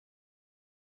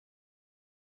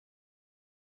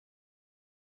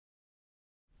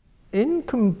In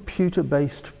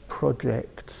computer-based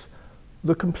projects,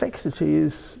 the complexity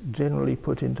is generally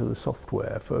put into the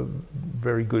software for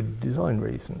very good design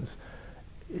reasons.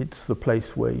 It's the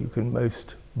place where you can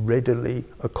most readily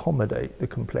accommodate the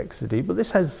complexity, but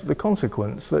this has the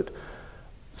consequence that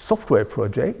software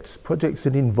projects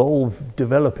that involve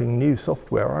developing new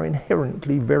software, are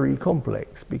inherently very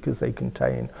complex because they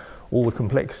contain all the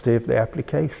complexity of the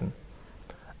application.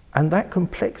 And that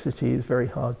complexity is very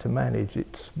hard to manage.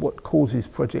 It's what causes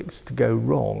projects to go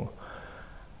wrong.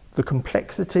 The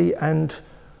complexity and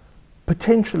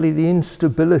potentially the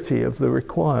instability of the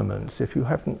requirements, if you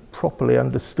haven't properly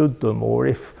understood them, or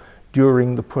if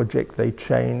during the project they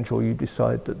change or you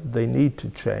decide that they need to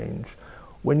change.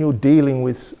 When you're dealing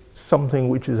with something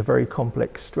which is a very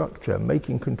complex structure,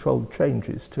 making controlled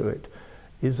changes to it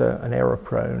is an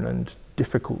error-prone and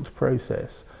difficult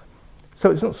process. So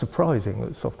it's not surprising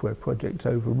that software projects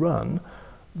overrun.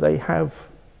 They have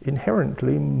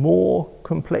inherently more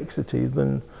complexity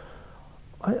than,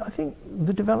 I think,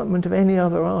 the development of any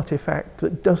other artifact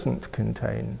that doesn't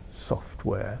contain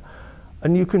software.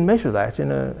 And you can measure that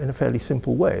in a fairly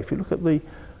simple way. If you look at the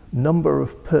number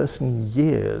of person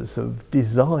years of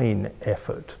design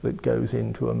effort that goes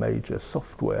into a major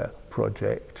software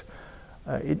project,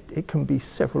 it can be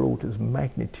several orders of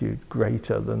magnitude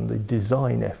greater than the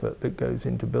design effort that goes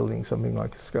into building something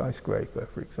like a skyscraper,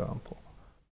 for example.